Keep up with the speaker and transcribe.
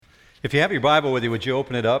If you have your Bible with you, would you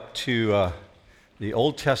open it up to the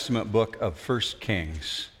Old Testament book of 1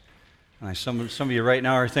 Kings? Some of you right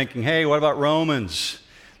now are thinking, hey, what about Romans?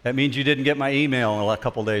 That means you didn't get my email a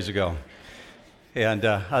couple days ago. And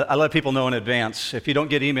I let people know in advance. If you don't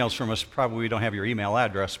get emails from us, probably we don't have your email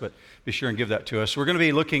address, but be sure and give that to us. We're going to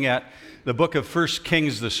be looking at the book of 1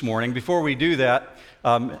 Kings this morning. Before we do that,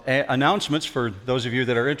 announcements for those of you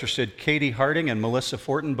that are interested. Katie Harding and Melissa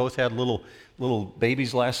Fortin both had little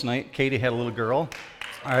babies last night. Katie had a little girl.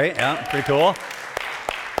 All right, yeah, pretty cool.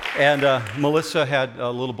 And Melissa had a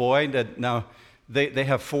little boy. Now, they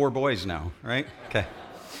have 4 boys now, right? Okay.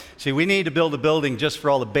 See, we need to build a building just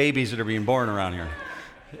for all the babies that are being born around here.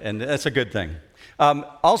 And that's a good thing.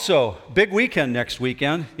 Also, big weekend next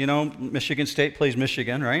weekend. You know, Michigan State plays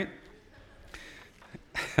Michigan, right?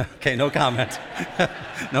 Okay, no comment.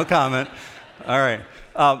 No comment. All right.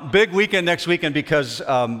 Big weekend next weekend because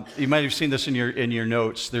you might have seen this in your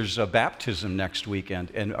notes. There's a baptism next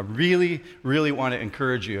weekend, and I really, really want to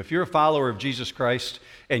encourage you. If you're a follower of Jesus Christ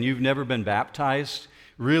and you've never been baptized,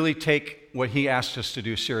 really take what he asked us to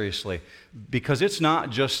do seriously, because it's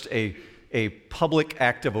not just a public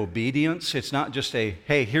act of obedience. It's not just a,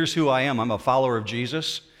 hey, here's who I am. I'm a follower of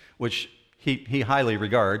Jesus, which he highly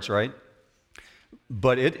regards, right?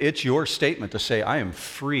 But it's your statement to say, I am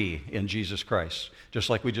free in Jesus Christ, just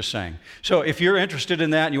like we just sang. So if you're interested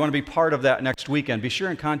in that and you want to be part of that next weekend, be sure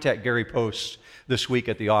and contact Gary Post this week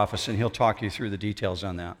at the office, and he'll talk you through the details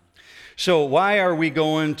on that. So why are we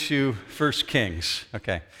going to 1 Kings?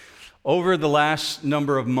 Okay. Over the last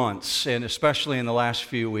number of months, and especially in the last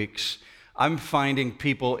few weeks, I'm finding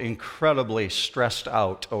people incredibly stressed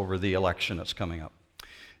out over the election that's coming up.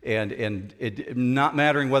 And it not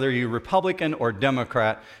mattering whether you're Republican or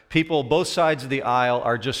Democrat, people both sides of the aisle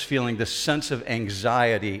are just feeling this sense of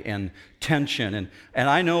anxiety and tension. And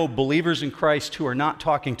I know believers in Christ who are not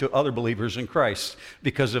talking to other believers in Christ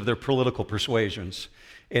because of their political persuasions.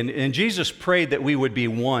 And Jesus prayed that we would be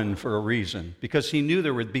one for a reason, because he knew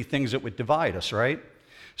there would be things that would divide us, right?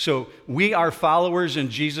 So we are followers in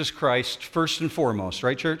Jesus Christ first and foremost,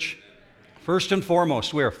 right, church? First and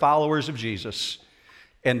foremost, we are followers of Jesus.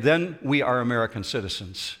 And then we are American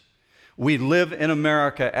citizens. We live in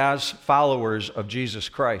America as followers of Jesus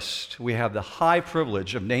Christ. We have the high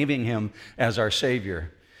privilege of naming him as our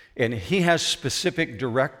Savior. And he has specific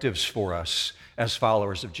directives for us as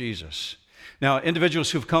followers of Jesus. Now,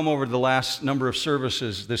 individuals who've come over to the last number of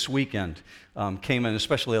services this weekend came in,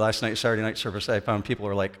 especially last night, Saturday night service. I found people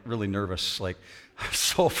are like really nervous, like, I'm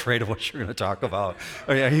so afraid of what you're going to talk about.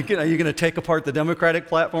 Are you going to take apart the Democratic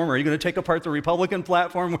platform? Or are you going to take apart the Republican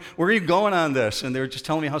platform? Where are you going on this? And they're just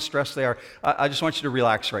telling me how stressed they are. I just want you to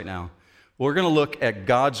relax right now. We're going to look at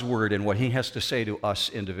God's word and what he has to say to us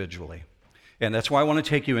individually. And that's why I want to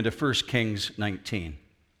take you into 1 Kings 19.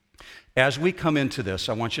 As we come into this,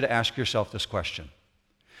 I want you to ask yourself this question.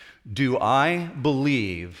 Do I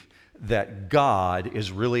believe that God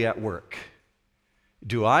is really at work?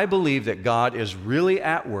 Do I believe that God is really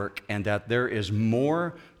at work and that there is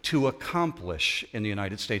more to accomplish in the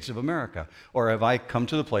United States of America? Or have I come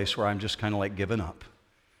to the place where I'm just kind of like giving up?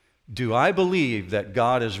 Do I believe that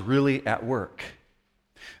God is really at work?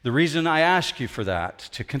 The reason I ask you for that,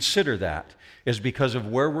 to consider that, is because of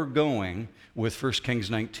where we're going with 1 Kings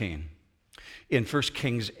 19. In 1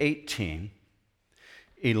 Kings 18,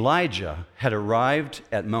 Elijah had arrived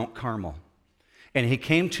at Mount Carmel. And he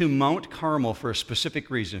came to Mount Carmel for a specific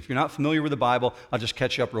reason. If you're not familiar with the Bible, I'll just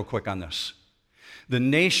catch you up real quick on this. The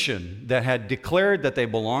nation that had declared that they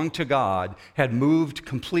belonged to God had moved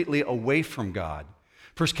completely away from God.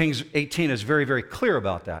 1 Kings 18 is very, very clear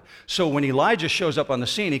about that. So when Elijah shows up on the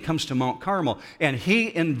scene, he comes to Mount Carmel, and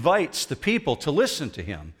he invites the people to listen to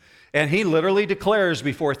him. And he literally declares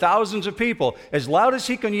before thousands of people, as loud as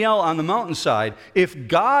he can yell on the mountainside, if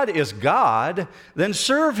God is God, then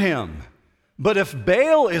serve him. But if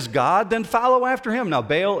Baal is God, then follow after him. Now,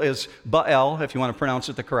 Baal is Baal, if you want to pronounce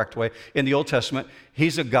it the correct way. In the Old Testament,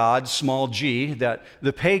 he's a god, small g, that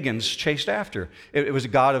the pagans chased after. It was a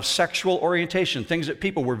god of sexual orientation, things that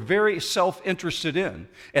people were very self-interested in.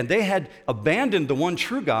 And they had abandoned the one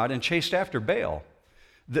true God and chased after Baal.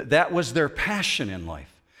 That was their passion in life.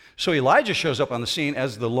 So Elijah shows up on the scene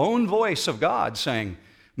as the lone voice of God saying,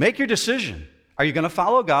 make your decision. Are you going to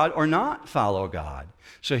follow God or not follow God?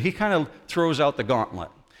 So he kind of throws out the gauntlet.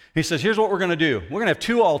 He says, here's what we're going to do. We're going to have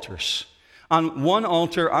 2 altars. On one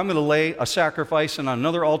altar, I'm going to lay a sacrifice, and on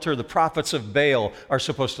another altar, the prophets of Baal are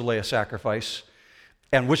supposed to lay a sacrifice.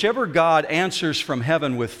 And whichever God answers from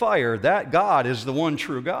heaven with fire, that God is the one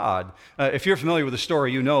true God. If you're familiar with the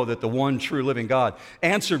story, you know that the one true living God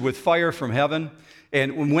answered with fire from heaven.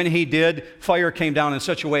 And when he did, fire came down in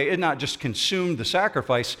such a way, it not just consumed the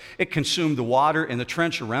sacrifice, it consumed the water in the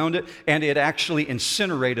trench around it, and it actually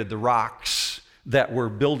incinerated the rocks that were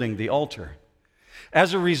building the altar.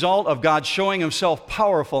 As a result of God showing himself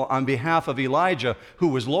powerful on behalf of Elijah, who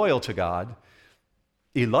was loyal to God,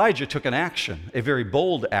 Elijah took an action, a very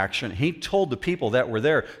bold action. He told the people that were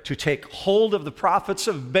there to take hold of the prophets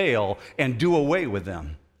of Baal and do away with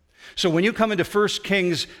them. So when you come into 1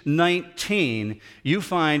 Kings 19, you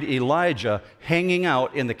find Elijah hanging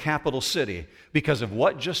out in the capital city because of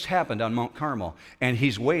what just happened on Mount Carmel. And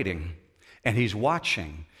he's waiting and he's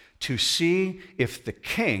watching to see if the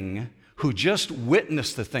king who just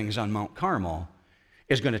witnessed the things on Mount Carmel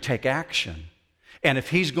is going to take action. And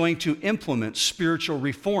if he's going to implement spiritual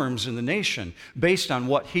reforms in the nation based on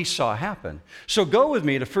what he saw happen. So go with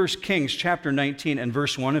me to 1 Kings chapter 19 and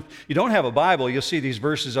verse 1. If you don't have a Bible, you'll see these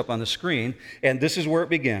verses up on the screen, and this is where it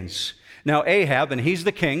begins. Now Ahab, and he's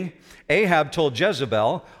the king, Ahab told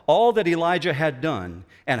Jezebel all that Elijah had done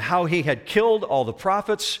and how he had killed all the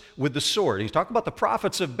prophets with the sword. He's talking about the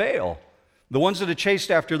prophets of Baal, the ones that had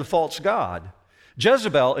chased after the false god.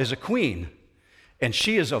 Jezebel is a queen, and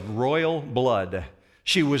she is of royal blood.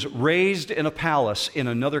 She was raised in a palace in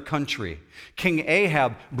another country. King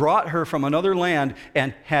Ahab brought her from another land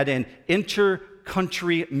and had an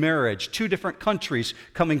inter-country marriage, two different countries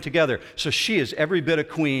coming together. So she is every bit a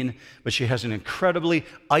queen, but she has an incredibly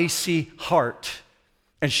icy heart,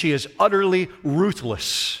 and she is utterly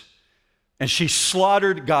ruthless. And she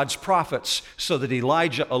slaughtered God's prophets so that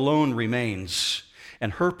Elijah alone remains.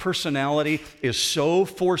 And her personality is so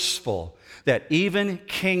forceful that even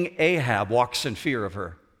King Ahab walks in fear of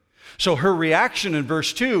her. So her reaction in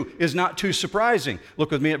verse 2 is not too surprising. Look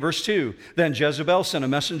with me at verse 2. Then Jezebel sent a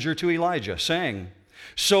messenger to Elijah, saying,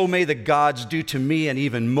 "So may the gods do to me and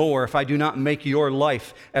even more if I do not make your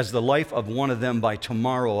life as the life of one of them by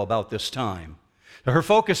tomorrow about this time." Her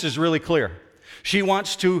focus is really clear. She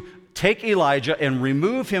wants to take Elijah and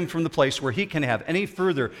remove him from the place where he can have any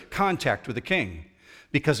further contact with the king.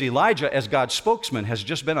 Because Elijah, as God's spokesman, has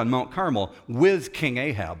just been on Mount Carmel with King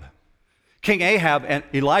Ahab. King Ahab and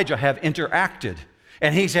Elijah have interacted,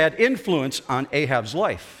 and he's had influence on Ahab's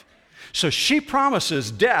life. So she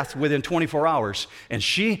promises death within 24 hours, and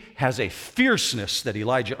she has a fierceness that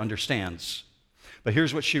Elijah understands. But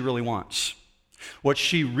here's what she really wants. What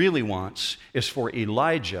she really wants is for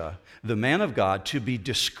Elijah, the man of God, to be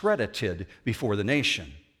discredited before the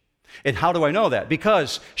nation. And how do I know that?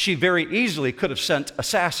 Because she very easily could have sent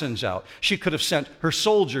assassins out. She could have sent her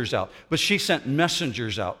soldiers out. But she sent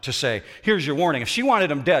messengers out to say, here's your warning. If she wanted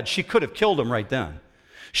him dead, she could have killed him right then.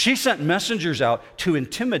 She sent messengers out to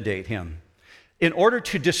intimidate him in order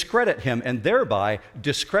to discredit him and thereby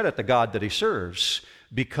discredit the God that he serves,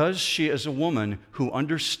 because she is a woman who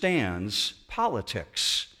understands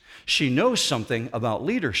politics. She knows something about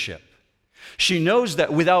leadership. She knows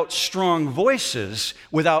that without strong voices,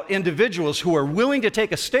 without individuals who are willing to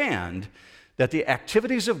take a stand, that the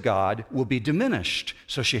activities of God will be diminished.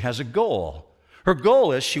 So she has a goal. Her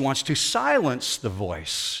goal is she wants to silence the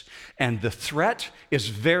voice. And the threat is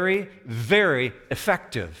very, very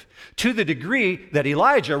effective, to the degree that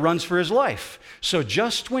Elijah runs for his life. So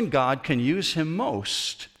just when God can use him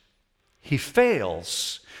most, he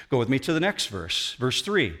fails. Go with me to the next verse, verse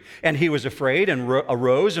 3. And he was afraid and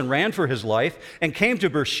arose and ran for his life and came to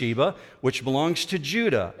Beersheba, which belongs to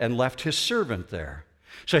Judah, and left his servant there.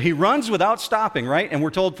 So he runs without stopping, right? And we're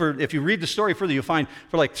told, if you read the story further, you'll find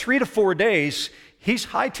for like 3 to 4 days, he's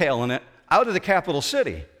hightailing it out of the capital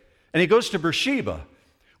city. And he goes to Beersheba,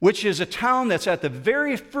 which is a town that's at the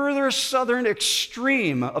very furthest southern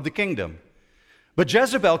extreme of the kingdom. But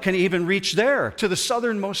Jezebel can even reach there, to the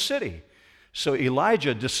southernmost city. So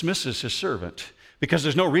Elijah dismisses his servant because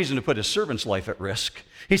there's no reason to put his servant's life at risk.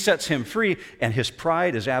 He sets him free, and his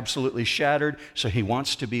pride is absolutely shattered, so he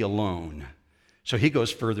wants to be alone. So he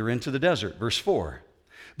goes further into the desert, verse 4.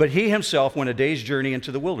 But he himself went a day's journey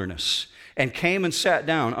into the wilderness and came and sat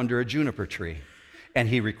down under a juniper tree. And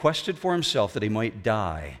he requested for himself that he might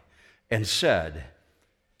die and said,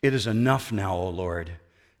 "It is enough now, O Lord.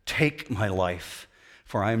 Take my life,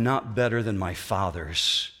 for I am not better than my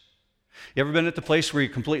fathers." You ever been at the place where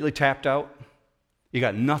you're completely tapped out? You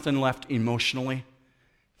got nothing left emotionally.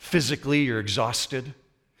 Physically, you're exhausted.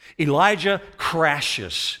 Elijah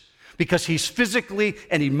crashes because he's physically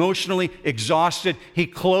and emotionally exhausted. He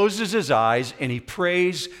closes his eyes and he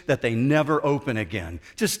prays that they never open again.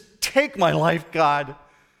 Just take my life, God.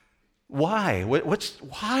 Why?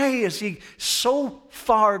 Why is he so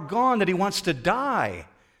far gone that he wants to die?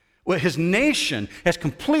 Well, his nation has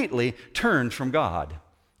completely turned from God.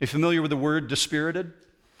 Are you familiar with the word dispirited?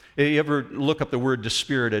 You ever look up the word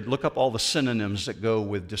dispirited? Look up all the synonyms that go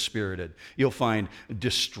with dispirited. You'll find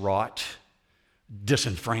distraught,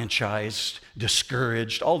 disenfranchised,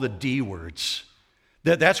 discouraged, all the D words.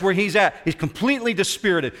 That's where he's at. He's completely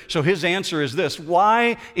dispirited. So his answer is this: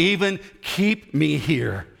 why even keep me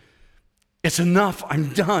here? It's enough.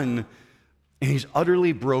 I'm done. And he's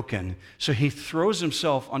utterly broken. So he throws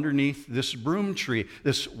himself underneath this broom tree,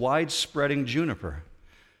 this wide-spreading juniper.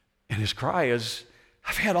 And his cry is,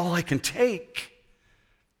 I've had all I can take.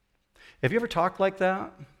 Have you ever talked like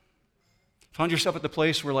that? Found yourself at the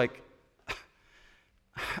place where, like,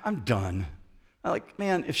 I'm done. Like,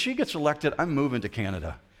 man, if she gets elected, I'm moving to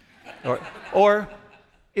Canada. Or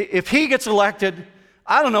if he gets elected,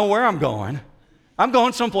 I don't know where I'm going. I'm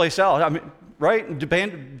going someplace else. I mean, right?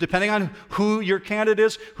 Depending on who your candidate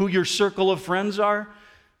is, who your circle of friends are.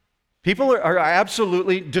 People are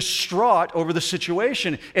absolutely distraught over the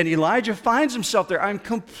situation. And Elijah finds himself there. I'm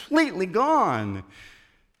completely gone.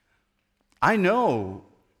 I know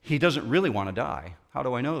he doesn't really want to die. How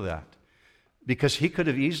do I know that? Because he could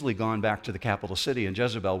have easily gone back to the capital city and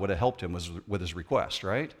Jezebel would have helped him with his request,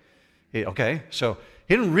 right? Okay, so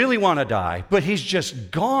he didn't really want to die, but he's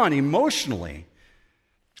just gone emotionally.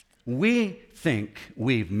 We think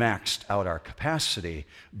we've maxed out our capacity,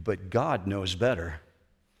 but God knows better.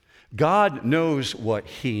 God knows what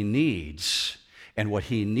he needs, and what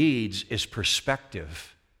he needs is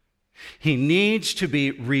perspective. He needs to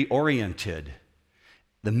be reoriented.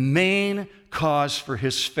 The main cause for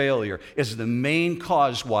his failure is the main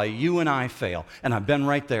cause why you and I fail. And I've been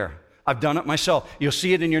right there. I've done it myself. You'll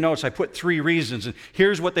see it in your notes. I put 3 reasons, and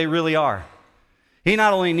here's what they really are. He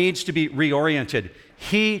not only needs to be reoriented,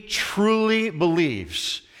 he truly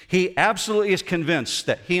believes, he absolutely is convinced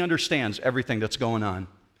that he understands everything that's going on.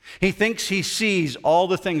 He thinks he sees all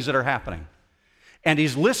the things that are happening. And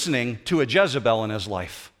he's listening to a Jezebel in his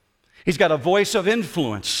life. He's got a voice of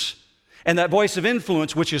influence. And that voice of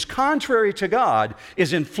influence, which is contrary to God,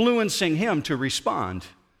 is influencing him to respond.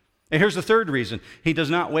 And here's the third reason. He does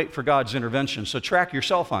not wait for God's intervention. So track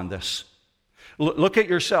yourself on this. Look at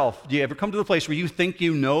yourself. Do you ever come to the place where you think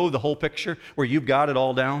you know the whole picture, where you've got it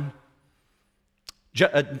all down?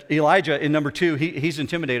 Elijah, in number 2, he's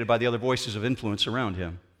intimidated by the other voices of influence around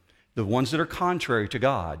him, the ones that are contrary to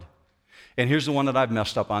God. And here's the one that I've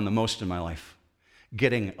messed up on the most in my life: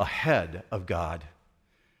 getting ahead of God,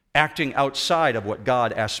 acting outside of what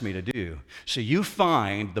God asked me to do. So you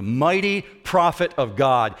find the mighty prophet of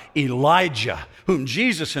God, Elijah, whom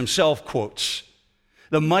Jesus himself quotes.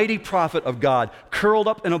 The mighty prophet of God, curled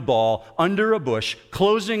up in a ball under a bush,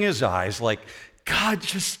 closing his eyes like, God,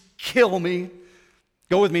 just kill me.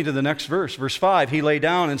 Go with me to the next verse. Verse 5, he lay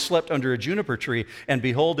down and slept under a juniper tree, and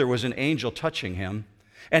behold, there was an angel touching him.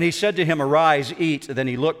 And he said to him, arise, eat. Then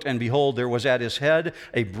he looked, and behold, there was at his head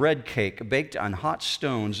a bread cake baked on hot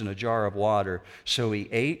stones in a jar of water. So he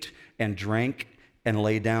ate and drank and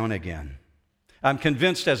lay down again. I'm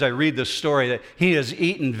convinced as I read this story that he has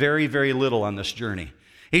eaten very, very little on this journey.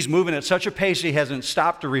 He's moving at such a pace he hasn't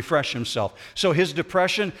stopped to refresh himself. So his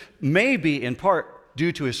depression may be in part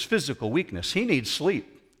due to his physical weakness. He needs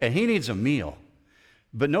sleep, and he needs a meal.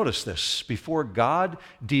 But notice this: before God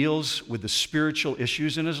deals with the spiritual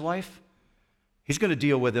issues in his life, he's going to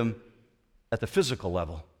deal with them at the physical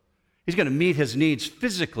level. He's going to meet his needs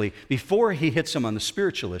physically before he hits them on the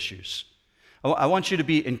spiritual issues. I want you to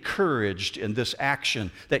be encouraged in this action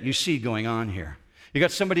that you see going on here. You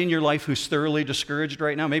got somebody in your life who's thoroughly discouraged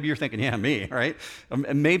right now? Maybe you're thinking, yeah, me, right?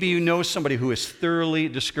 Maybe you know somebody who is thoroughly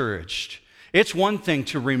discouraged. It's one thing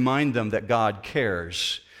to remind them that God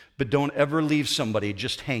cares, but don't ever leave somebody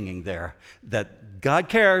just hanging there. That God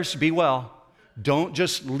cares, be well. Don't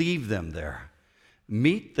just leave them there.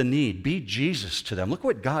 Meet the need. Be Jesus to them. Look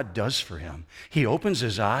what God does for him. He opens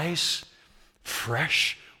his eyes,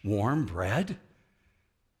 fresh, warm bread.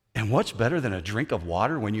 And what's better than a drink of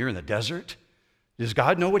water when you're in the desert? Does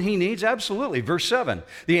God know what he needs? Absolutely. Verse 7,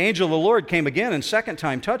 the angel of the Lord came again and second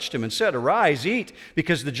time touched him and said, arise, eat,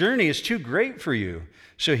 because the journey is too great for you.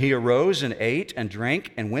 So he arose and ate and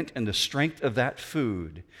drank and went in the strength of that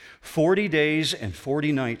food. 40 days and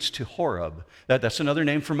 40 nights to Horeb. That's another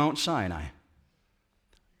name for Mount Sinai.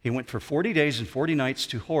 He went for 40 days and 40 nights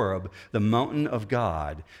to Horeb, the mountain of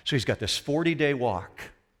God. So he's got this 40-day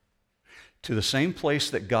walk to the same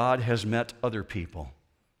place that God has met other people,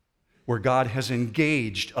 where God has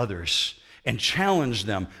engaged others and challenged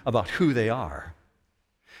them about who they are.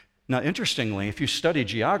 Now, interestingly, if you study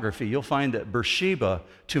geography, you'll find that Beersheba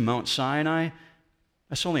to Mount Sinai,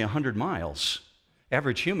 that's only 100 miles.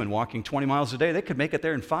 Average human walking 20 miles a day, they could make it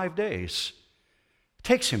there in 5 days. It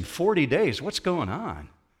takes him 40 days. What's going on?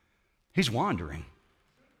 He's wandering.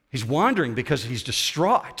 He's wandering because he's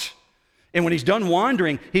distraught. And when he's done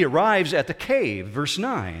wandering, he arrives at the cave, verse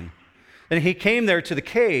 9. And he came there to the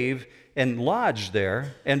cave and lodged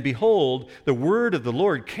there, and behold, the word of the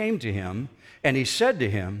Lord came to him, and he said to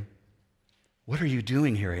him, "What are you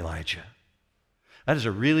doing here, Elijah?" That is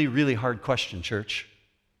a really, really hard question, church.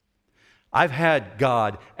 I've had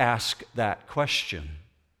God ask that question.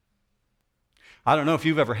 I don't know if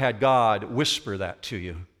you've ever had God whisper that to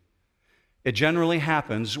you. It generally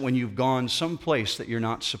happens when you've gone someplace that you're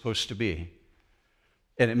not supposed to be.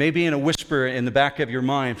 And it may be in a whisper in the back of your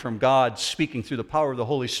mind from God speaking through the power of the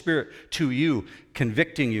Holy Spirit to you,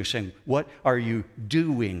 convicting you, saying, "What are you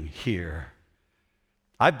doing here?"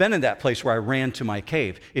 I've been in that place where I ran to my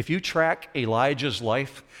cave. If you track Elijah's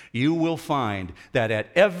life, you will find that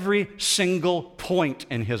at every single point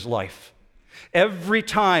in his life, every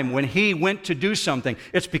time when he went to do something,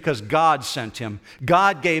 it's because God sent him.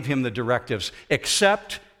 God gave him the directives,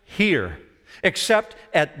 except here, except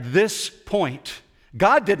at this point.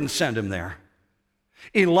 God didn't send him there.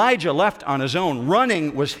 Elijah left on his own.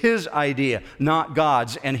 Running was his idea, not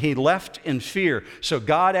God's, and he left in fear. So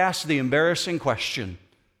God asked the embarrassing question,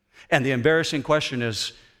 and the embarrassing question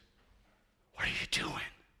is, "What are you doing?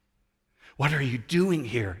 What are you doing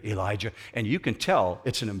here, Elijah?" And you can tell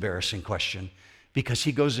it's an embarrassing question because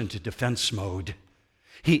he goes into defense mode.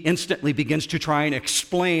 He instantly begins to try and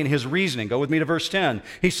explain his reasoning. Go with me to verse 10.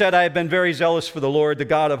 He said, "I have been very zealous for the Lord, the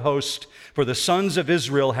God of hosts, for the sons of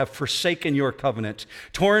Israel have forsaken your covenant,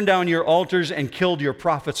 torn down your altars, and killed your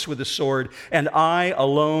prophets with the sword, and I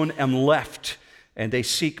alone am left, and they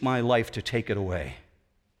seek my life to take it away."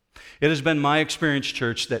 It has been my experience,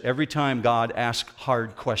 church, that every time God asks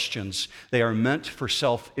hard questions, they are meant for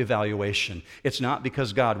self-evaluation. It's not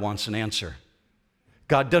because God wants an answer.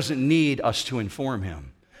 God doesn't need us to inform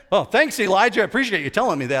him. "Oh, thanks, Elijah. I appreciate you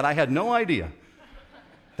telling me that. I had no idea."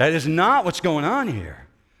 That is not what's going on here.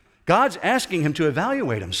 God's asking him to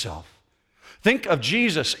evaluate himself. Think of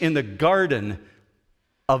Jesus in the garden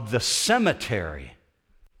of the cemetery,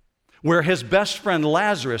 where his best friend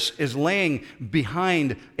Lazarus is laying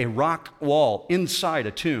behind a rock wall inside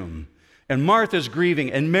a tomb. And Martha's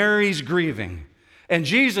grieving, and Mary's grieving. And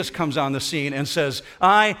Jesus comes on the scene and says,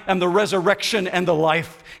 "I am the resurrection and the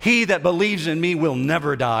life. He that believes in me will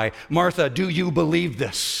never die. Martha, do you believe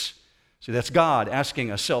this?" See, that's God asking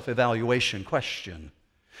a self-evaluation question.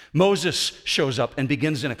 Moses shows up and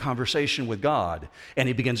begins in a conversation with God, and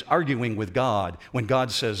he begins arguing with God when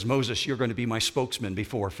God says, "Moses, you're going to be my spokesman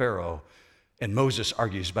before Pharaoh." And Moses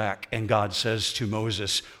argues back, and God says to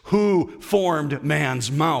Moses, "Who formed man's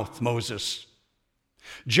mouth, Moses?"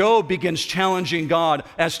 Job begins challenging God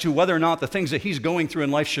as to whether or not the things that he's going through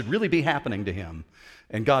in life should really be happening to him.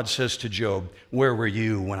 And God says to Job, "Where were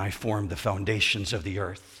you when I formed the foundations of the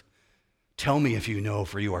earth? Tell me if you know,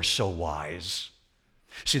 for you are so wise."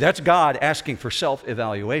 See, that's God asking for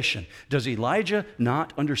self-evaluation. Does Elijah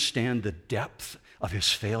not understand the depth of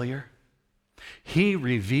his failure? He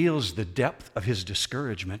reveals the depth of his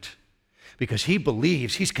discouragement because he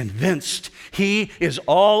believes, he's convinced he is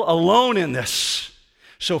all alone in this.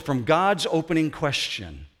 So from God's opening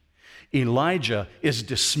question, Elijah is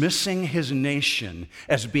dismissing his nation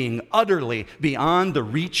as being utterly beyond the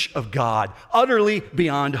reach of God, utterly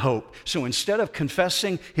beyond hope. So instead of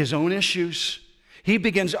confessing his own issues, he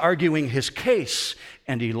begins arguing his case,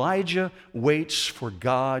 and Elijah waits for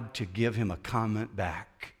God to give him a comment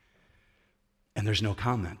back. And there's no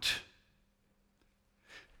comment.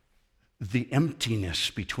 The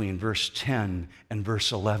emptiness between verse 10 and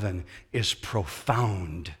verse 11 is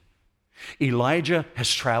profound. Elijah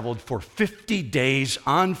has traveled for 50 days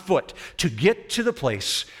on foot to get to the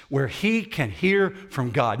place where he can hear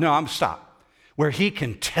from God. No, stop. Where he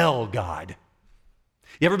can tell God.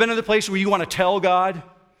 You ever been in the place where you want to tell God,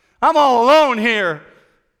 "I'm all alone here.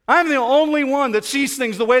 I'm the only one that sees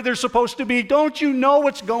things the way they're supposed to be. Don't you know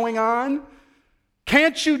what's going on?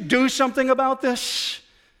 Can't you do something about this?"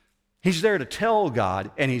 He's there to tell God,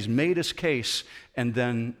 and he's made his case, and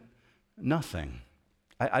then nothing.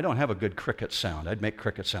 I don't have a good cricket sound. I'd make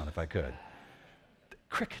cricket sound if I could.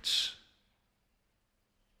 Crickets.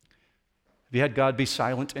 Have you had God be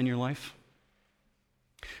silent in your life?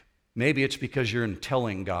 Maybe it's because you're in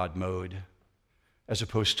telling God mode as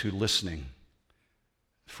opposed to listening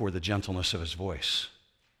for the gentleness of his voice.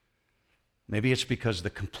 Maybe it's because the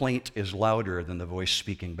complaint is louder than the voice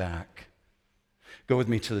speaking back. Go with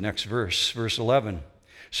me to the next verse, verse 11.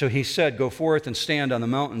 So he said, "Go forth and stand on the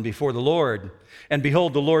mountain before the Lord." And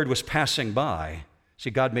behold, the Lord was passing by. See,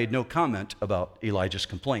 God made no comment about Elijah's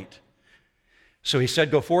complaint. So he said,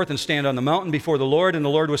 go forth and stand on the mountain before the Lord. And the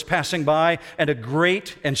Lord was passing by, and a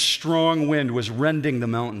great and strong wind was rending the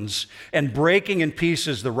mountains and breaking in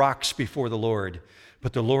pieces the rocks before the Lord.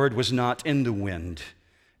 But the Lord was not in the wind.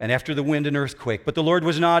 And after the wind, an earthquake. But the Lord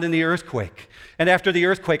was not in the earthquake. And after the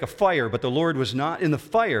earthquake, a fire. But the Lord was not in the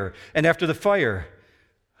fire. And after the fire,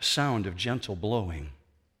 a sound of gentle blowing.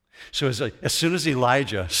 So as soon as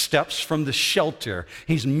Elijah steps from the shelter,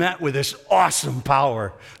 he's met with this awesome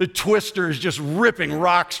power. The twister is just ripping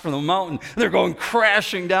rocks from the mountain. They're going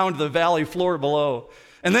crashing down to the valley floor below.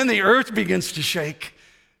 And then the earth begins to shake.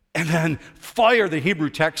 And then fire, the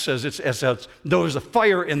Hebrew text says, there's a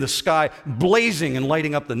fire in the sky, blazing and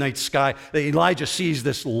lighting up the night sky. That Elijah sees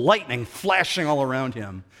this lightning flashing all around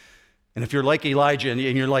him. And if you're like Elijah and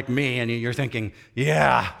you're like me and you're thinking,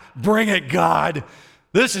 yeah, bring it, God.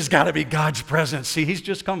 This has got to be God's presence. See, he's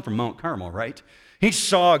just come from Mount Carmel, right? He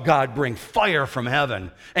saw God bring fire from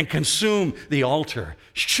heaven and consume the altar.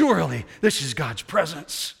 Surely this is God's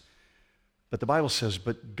presence. But the Bible says,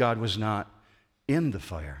 but God was not in the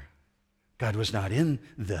fire. God was not in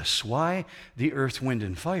this. Why the earth, wind,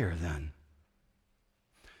 and fire then?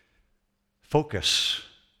 Focus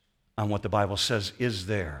on what the Bible says is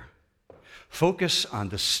there. Focus on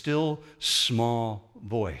the still, small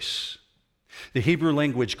voice. The Hebrew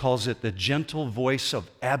language calls it the gentle voice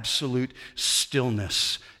of absolute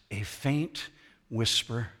stillness, a faint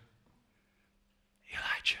whisper.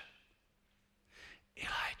 Elijah,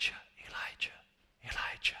 Elijah, Elijah,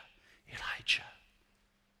 Elijah, Elijah.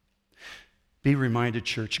 Be reminded,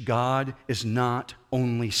 church, God is not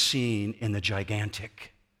only seen in the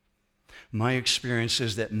gigantic. My experience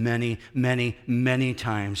is that many, many, many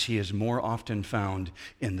times he is more often found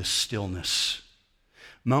in the stillness.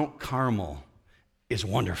 Mount Carmel is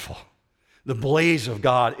wonderful. The blaze of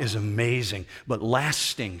God is amazing, but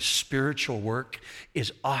lasting spiritual work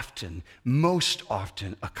is often, most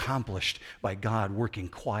often, accomplished by God working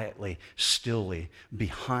quietly, stilly,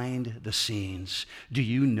 behind the scenes. Do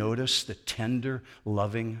you notice the tender,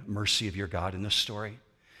 loving mercy of your God in this story?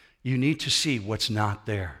 You need to see what's not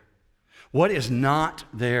there. What is not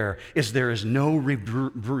there is no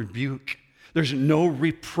rebuke. There's no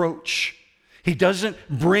reproach. He doesn't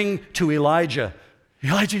bring to Elijah,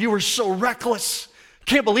 Elijah, you were so reckless.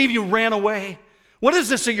 Can't believe you ran away. What is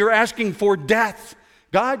this that you're asking for death?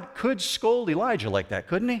 God could scold Elijah like that,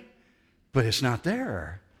 couldn't he? But it's not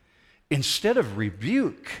there. Instead of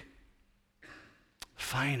rebuke,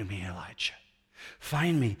 find me, Elijah.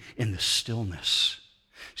 Find me in the stillness.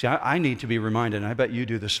 See, I need to be reminded, and I bet you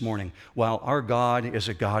do this morning, while our God is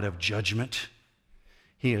a God of judgment,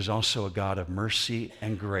 he is also a God of mercy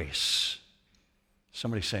and grace.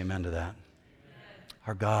 Somebody say amen to that. Amen.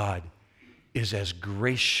 Our God is as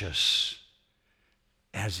gracious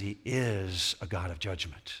as he is a God of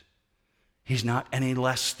judgment. He's not any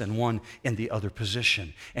less than one in the other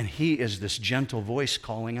position. And he is this gentle voice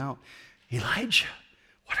calling out, Elijah,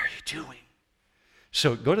 what are you doing?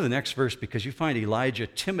 So go to the next verse, because you find Elijah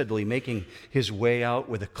timidly making his way out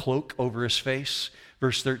with a cloak over his face.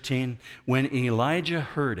 Verse 13, when Elijah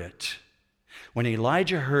heard it,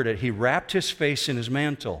 he wrapped his face in his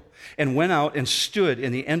mantle and went out and stood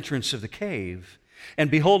in the entrance of the cave. And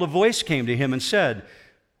behold, a voice came to him and said,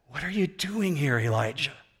 what are you doing here,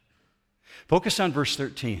 Elijah? Focus on verse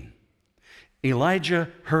 13. Elijah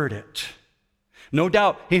heard it. No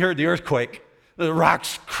doubt he heard the earthquake, the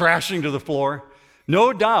rocks crashing to the floor.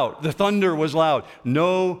 No doubt the thunder was loud.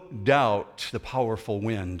 No doubt the powerful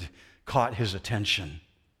wind caught his attention.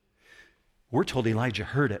 We're told Elijah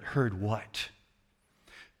heard it. Heard what?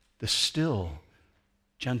 The still,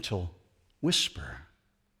 gentle whisper.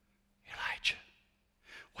 Elijah,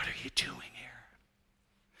 what are you doing here?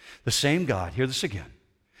 The same God, hear this again,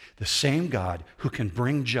 the same God who can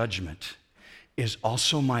bring judgment is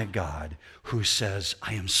also my God who says,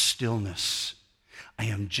 I am stillness, I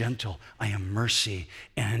am gentle, I am mercy,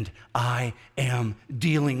 and I am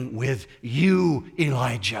dealing with you,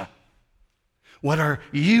 Elijah. What are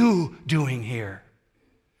you doing here?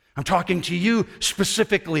 I'm talking to you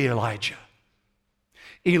specifically, Elijah.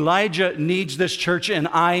 Elijah needs this, church, and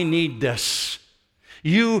I need this.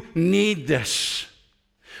 You need this.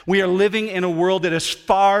 We are living in a world that is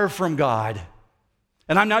far from God.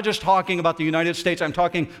 And I'm not just talking about the United States, I'm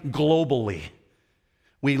talking globally.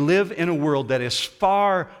 We live in a world that is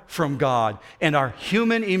far from God, and our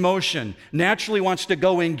human emotion naturally wants to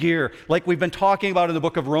go in gear, like we've been talking about in the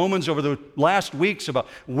book of Romans over the last weeks about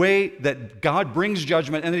way that God brings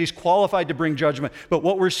judgment and that he's qualified to bring judgment. But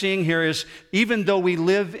what we're seeing here is, even though we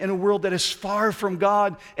live in a world that is far from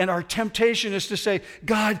God, and our temptation is to say,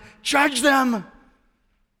 God, judge them.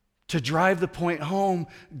 To drive the point home,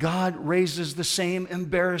 God raises the same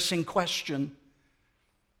embarrassing question.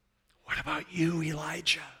 What about you,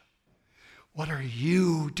 Elijah? What are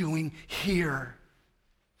you doing here?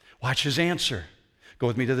 Watch his answer. Go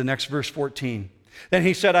with me to the next verse 14. Then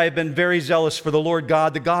he said, I have been very zealous for the Lord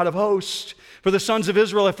God, the God of hosts. For the sons of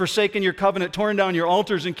Israel have forsaken your covenant, torn down your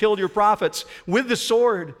altars, and killed your prophets with the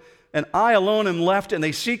sword. And I alone am left, and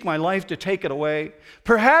they seek my life to take it away.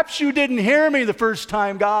 Perhaps you didn't hear me the first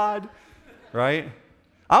time, God. Right?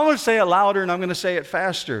 I'm going to say it louder, and I'm going to say it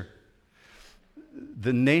faster.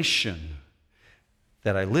 The nation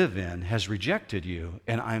that I live in has rejected you,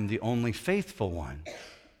 and I'm the only faithful one.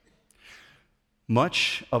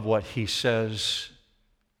 Much of what he says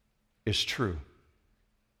is true.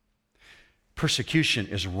 Persecution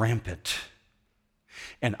is rampant,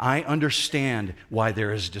 and I understand why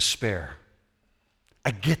there is despair.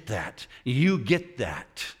 I get that. You get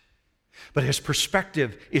that. But his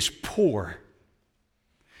perspective is poor.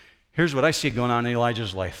 Here's what I see going on in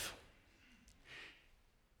Elijah's life.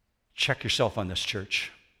 Check yourself on this,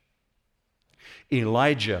 church.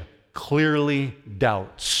 Elijah clearly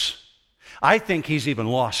doubts. I think he's even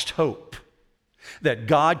lost hope that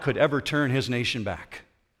God could ever turn his nation back.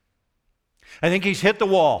 I think he's hit the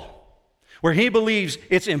wall where he believes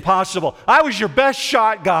it's impossible. I was your best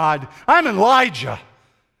shot, God. I'm Elijah.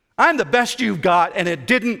 I'm the best you've got, and it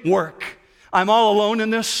didn't work. I'm all alone in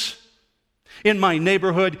this. In my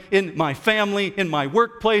neighborhood, in my family, in my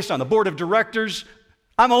workplace, on the board of directors.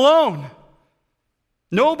 I'm alone.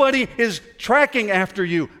 Nobody is tracking after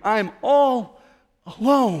you. I'm all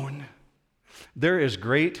alone. There is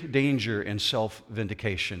great danger in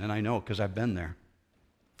self-vindication, and I know because I've been there.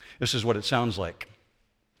 This is what it sounds like.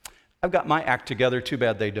 I've got my act together, too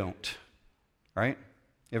bad they don't. Right?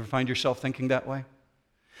 You ever find yourself thinking that way?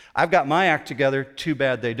 I've got my act together, too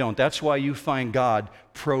bad they don't. That's why you find God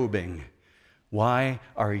probing. Why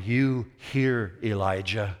are you here,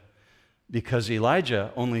 Elijah? Because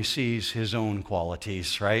Elijah only sees his own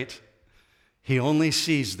qualities, right? He only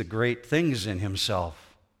sees the great things in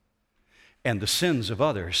himself and the sins of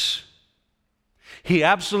others. He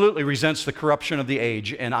absolutely resents the corruption of the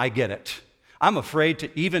age, and I get it. I'm afraid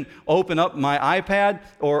to even open up my iPad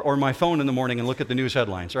or my phone in the morning and look at the news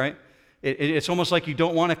headlines, right? It's almost like you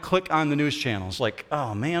don't want to click on the news channels, like,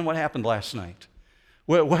 oh man, what happened last night?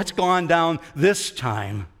 What's gone down this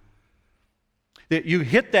time? That you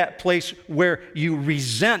hit that place where you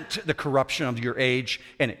resent the corruption of your age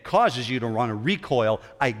and it causes you to want to recoil.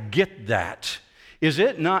 I get that. Is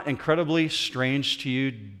it not incredibly strange to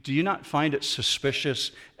you? Do you not find it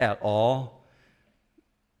suspicious at all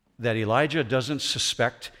that Elijah doesn't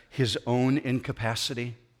suspect his own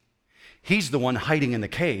incapacity? He's the one hiding in the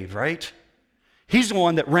cave, right? He's the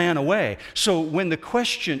one that ran away. So when the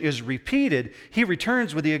question is repeated, he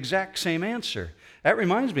returns with the exact same answer. That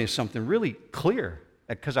reminds me of something really clear,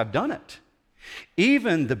 because I've done it.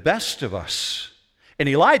 Even the best of us, and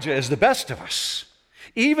Elijah is the best of us,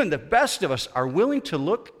 even the best of us are willing to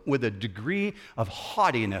look with a degree of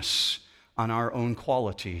haughtiness on our own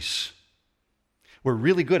qualities. We're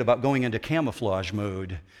really good about going into camouflage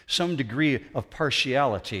mode, some degree of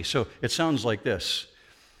partiality. So it sounds like this.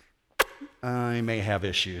 I may have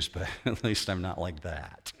issues, but at least I'm not like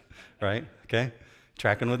that, right? Okay?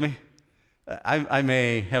 Tracking with me? I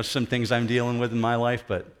may have some things I'm dealing with in my life,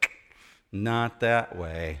 but not that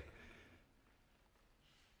way.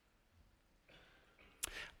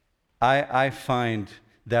 I find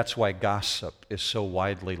that's why gossip is so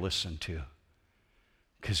widely listened to,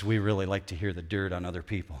 because we really like to hear the dirt on other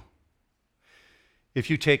people. If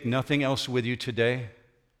you take nothing else with you today,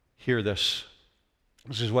 hear this.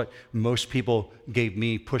 This is what most people gave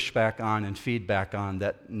me pushback on and feedback on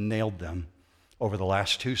that nailed them over the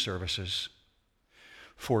last 2 services.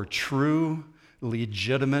 For true,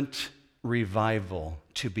 legitimate revival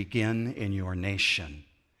to begin in your nation,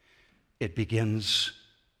 it begins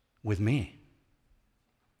with me.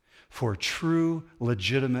 For true,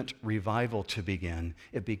 legitimate revival to begin,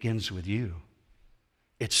 it begins with you.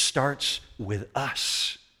 It starts with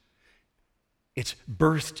us. It's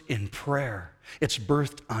birthed in prayer. It's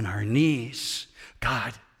birthed on our knees.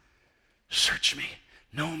 God, search me,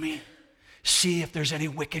 know me, see if there's any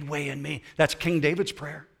wicked way in me. That's King David's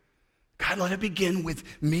prayer. God, let it begin with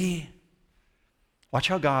me. Watch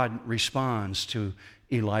how God responds to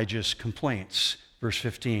Elijah's complaints. Verse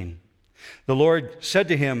 15. The Lord said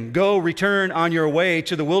to him, go, return on your way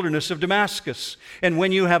to the wilderness of Damascus. And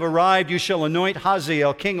when you have arrived, you shall anoint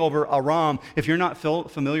Hazael king over Aram. If you're not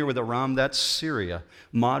familiar with Aram, that's Syria,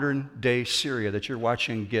 modern day Syria that you're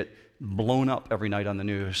watching get blown up every night on the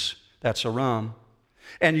news. That's Aram.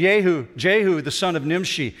 And Jehu, the son of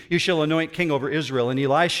Nimshi, you shall anoint king over Israel. And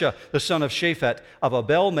Elisha, the son of Shaphat, of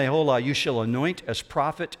Abel-Meholah, you shall anoint as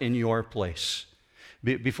prophet in your place.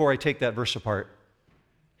 Before I take that verse apart,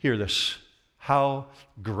 hear this. How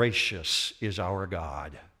gracious is our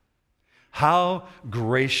God. How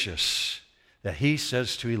gracious that he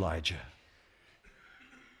says to Elijah,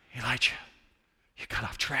 Elijah, you got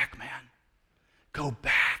off track, man. Go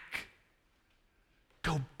back.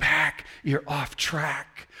 Go back. You're off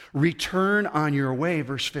track. Return on your way,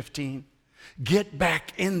 verse 15. Get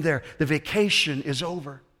back in there. The vacation is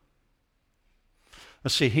over.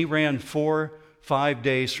 Let's see, he ran 4-5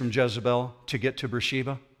 days from Jezebel to get to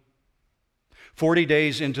Beersheba. 40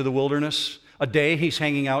 days into the wilderness. A day he's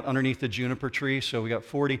hanging out underneath the juniper tree, so we got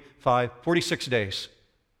 46 days.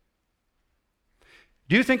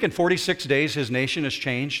 Do you think in 46 days his nation has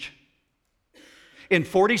changed? In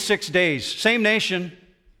 46 days, same nation,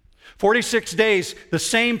 46 days, the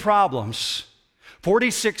same problems.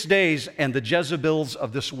 46 days, and the Jezebels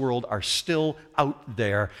of this world are still out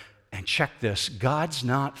there. And check this, God's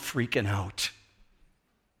not freaking out.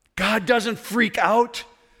 God doesn't freak out.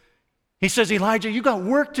 He says, Elijah, you got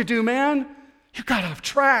work to do, man. You got off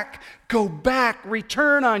track. Go back,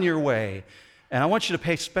 return on your way. And I want you to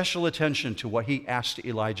pay special attention to what he asked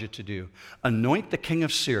Elijah to do. Anoint the king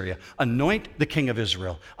of Syria. Anoint the king of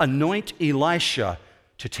Israel. Anoint Elisha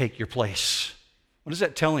to take your place. What is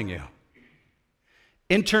that telling you?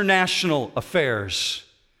 International affairs.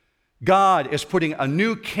 God is putting a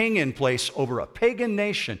new king in place over a pagan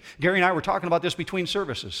nation. Gary and I were talking about this between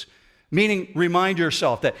services. Meaning, remind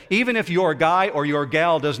yourself that even if your guy or your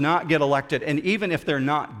gal does not get elected, and even if they're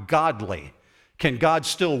not godly, can God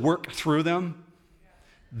still work through them?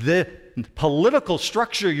 The political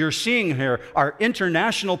structure you're seeing here are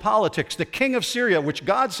international politics. The king of Syria, which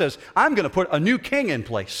God says, I'm going to put a new king in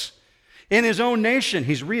place. In his own nation,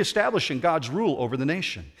 he's reestablishing God's rule over the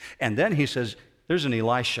nation. And then he says, there's an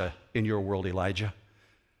Elisha in your world, Elijah.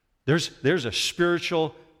 There's a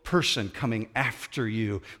spiritual person coming after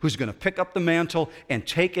you who's going to pick up the mantle and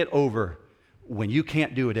take it over when you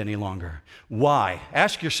can't do it any longer. Why?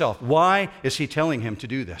 Ask yourself, why is he telling him to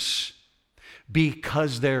do this?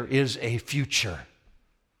 Because there is a future.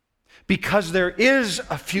 Because there is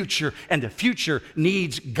a future, and the future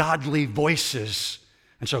needs godly voices.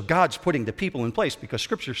 And so God's putting the people in place because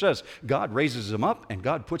Scripture says God raises them up and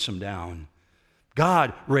God puts them down.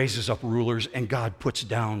 God raises up rulers and God puts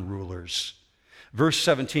down rulers. Verse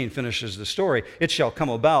 17 finishes the story. It shall come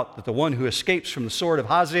about that the one who escapes from the sword of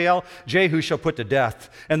Hazael, Jehu shall put to death.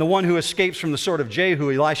 And the one who escapes from the sword of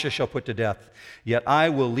Jehu, Elisha shall put to death. Yet I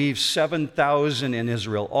will leave 7,000 in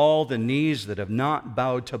Israel, all the knees that have not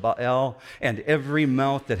bowed to Baal, and every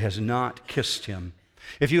mouth that has not kissed him.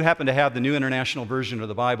 If you happen to have the New International Version of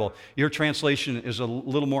the Bible, your translation is a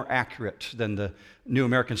little more accurate than the New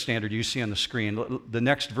American Standard you see on the screen. The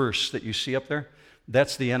next verse that you see up there,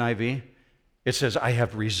 that's the NIV. It says, I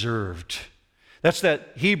have reserved. That's that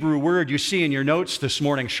Hebrew word you see in your notes this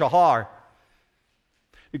morning, shahar.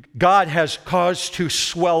 God has caused to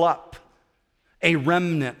swell up a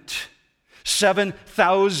remnant,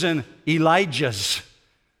 7,000 Elijahs,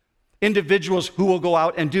 individuals who will go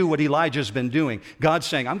out and do what Elijah's been doing. God's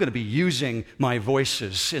saying, I'm going to be using my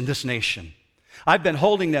voices in this nation. I've been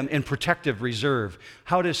holding them in protective reserve.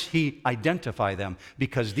 How does he identify them?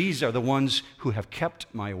 Because these are the ones who have kept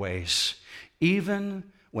my ways. Even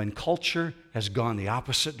when culture has gone the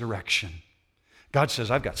opposite direction, God says,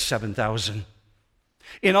 I've got 7,000.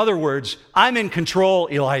 In other words, I'm in control,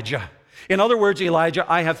 Elijah. In other words, Elijah,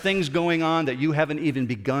 I have things going on that you haven't even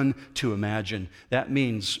begun to imagine. That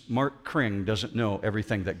means Mark Kring doesn't know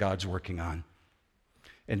everything that God's working on.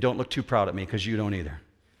 And don't look too proud at me because you don't either,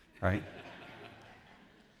 right?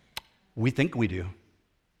 We think we do.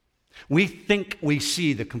 We think we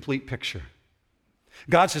see the complete picture.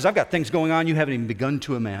 God says, I've got things going on you haven't even begun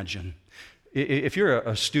to imagine. If you're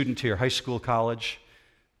a student here, high school, college,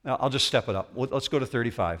 I'll just step it up. Let's go to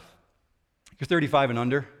 35. You're 35 and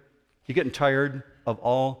under. You getting tired of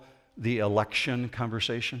all the election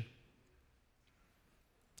conversation?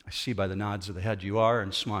 I see by the nods of the head you are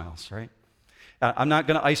and smiles, right? I'm not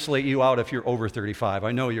going to isolate you out if you're over 35.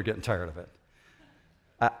 I know you're getting tired of it.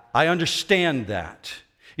 I understand that.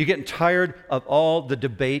 You're getting tired of all the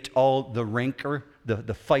debate, all the rancor,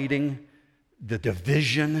 the fighting, the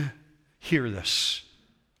division. Hear this.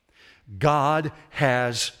 God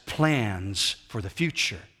has plans for the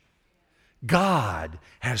future. God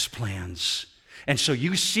has plans. And so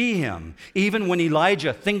you see him, even when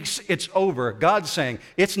Elijah thinks it's over, God's saying,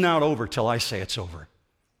 it's not over till I say it's over.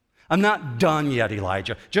 I'm not done yet,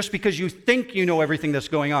 Elijah, just because you think you know everything that's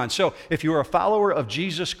going on. So if you're a follower of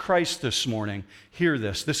Jesus Christ this morning, hear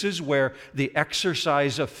this. This is where the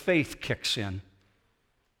exercise of faith kicks in.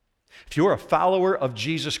 If you're a follower of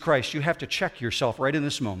Jesus Christ, you have to check yourself right in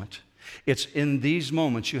this moment. It's in these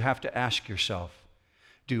moments you have to ask yourself,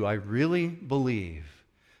 do I really believe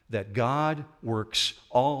that God works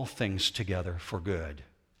all things together for good?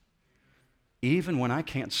 Even when I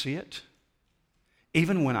can't see it,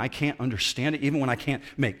 even when I can't understand it, even when I can't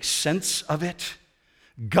make sense of it,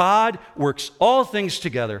 God works all things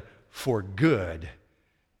together for good,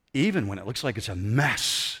 even when it looks like it's a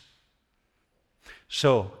mess.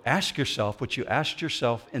 So ask yourself what you asked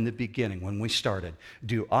yourself in the beginning when we started.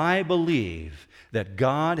 Do I believe that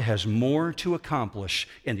God has more to accomplish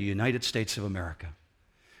in the United States of America?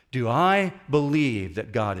 Do I believe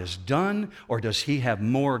that God is done, or does He have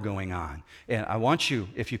more going on? And I want you,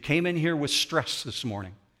 if you came in here with stress this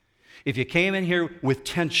morning, if you came in here with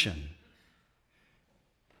tension,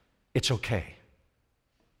 it's okay.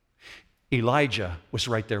 Elijah was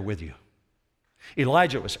right there with you.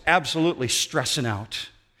 Elijah was absolutely stressing out.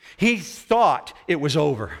 He thought it was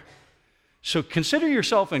over. So consider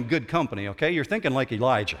yourself in good company, okay? You're thinking like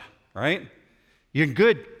Elijah, right? You're in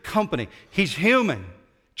good company. He's human,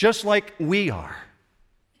 just like we are.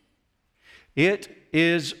 It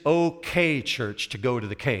is okay, church, to go to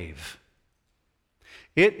the cave.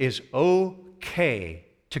 It is okay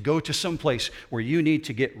to go to some place where you need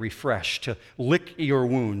to get refreshed, to lick your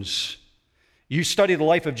wounds. You study the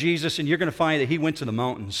life of Jesus, and you're going to find that He went to the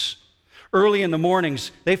mountains. Early in the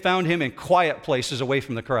mornings, they found Him in quiet places away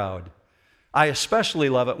from the crowd. I especially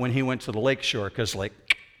love it when He went to the lake shore, because,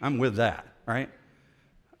 I'm with that, right?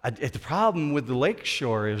 The problem with the lake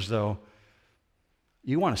shore is, though,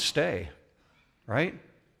 you want to stay, right?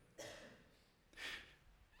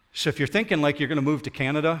 So if you're thinking like you're going to move to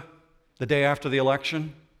Canada the day after the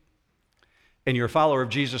election, and you're a follower of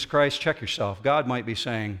Jesus Christ, check yourself. God might be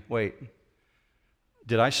saying, wait,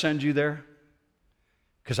 did I send you there?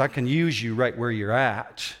 Because I can use you right where you're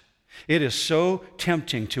at. It is so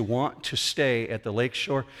tempting to want to stay at the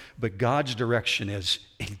lakeshore, but God's direction is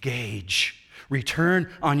engage. Return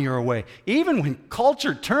on your way. Even when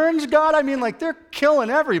culture turns, God, they're killing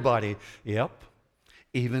everybody. Yep.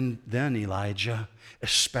 Even then, Elijah,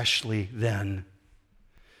 especially then.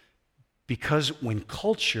 Because when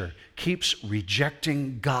culture keeps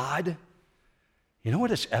rejecting God, you know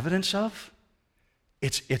what it's evidence of?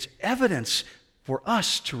 It's evidence for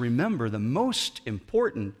us to remember the most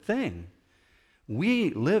important thing. We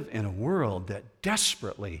live in a world that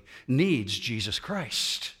desperately needs Jesus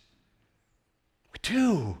Christ. We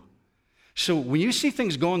do. So when you see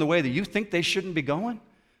things going the way that you think they shouldn't be going,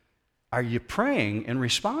 are you praying in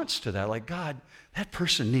response to that? Like, God, that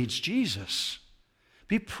person needs Jesus.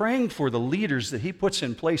 Be praying for the leaders that He puts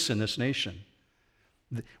in place in this nation.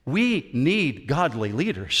 We need godly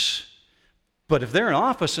leaders. But if they're in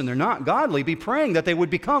office and they're not godly, be praying that they would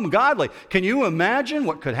become godly. Can you imagine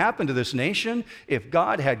what could happen to this nation if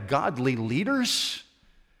God had godly leaders?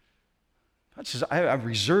 God says, I've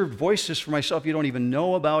reserved voices for myself you don't even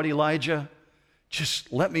know about, Elijah.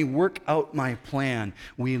 Just let me work out my plan.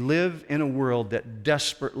 We live in a world that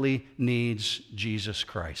desperately needs Jesus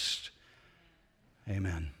Christ.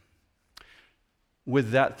 Amen.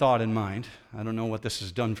 With that thought in mind, I don't know what this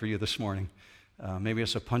has done for you this morning. Maybe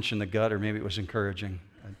it's a punch in the gut, or maybe it was encouraging.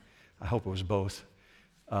 I hope it was both.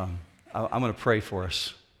 I'm going to pray for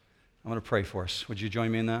us. Would you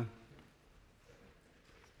join me in that?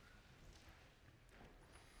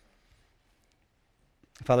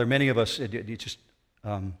 Father, many of us,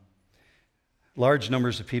 large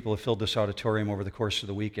numbers of people have filled this auditorium over the course of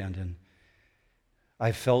the weekend, and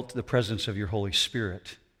I felt the presence of your Holy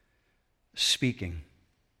Spirit speaking.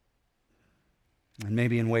 And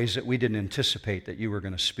maybe in ways that we didn't anticipate that you were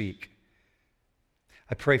going to speak.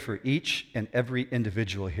 I pray for each and every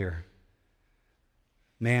individual here,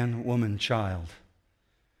 man, woman, child.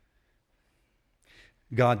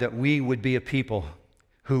 God, that we would be a people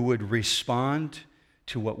who would respond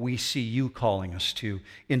to what we see you calling us to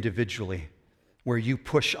individually, where you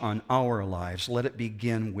push on our lives. Let it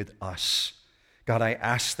begin with us. God, I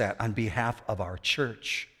ask that on behalf of our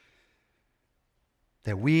church,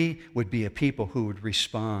 that we would be a people who would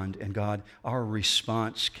respond, and God, our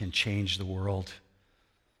response can change the world.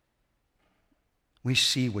 We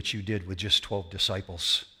see what you did with just 12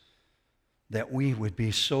 disciples, that we would be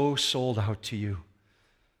so sold out to you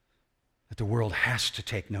that the world has to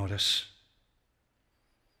take notice.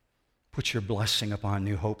 Put your blessing upon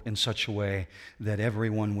New Hope in such a way that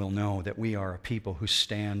everyone will know that we are a people who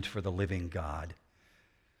stand for the living God.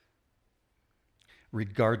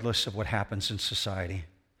 regardless of what happens in society.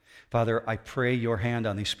 Father, I pray your hand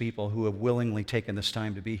on these people who have willingly taken this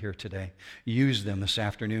time to be here today. Use them this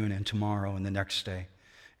afternoon and tomorrow and the next day.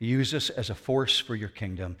 Use us as a force for your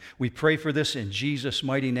kingdom. We pray for this in Jesus'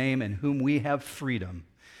 mighty name, in whom we have freedom.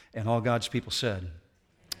 And all God's people said,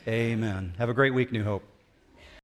 amen. Have a great week, New Hope.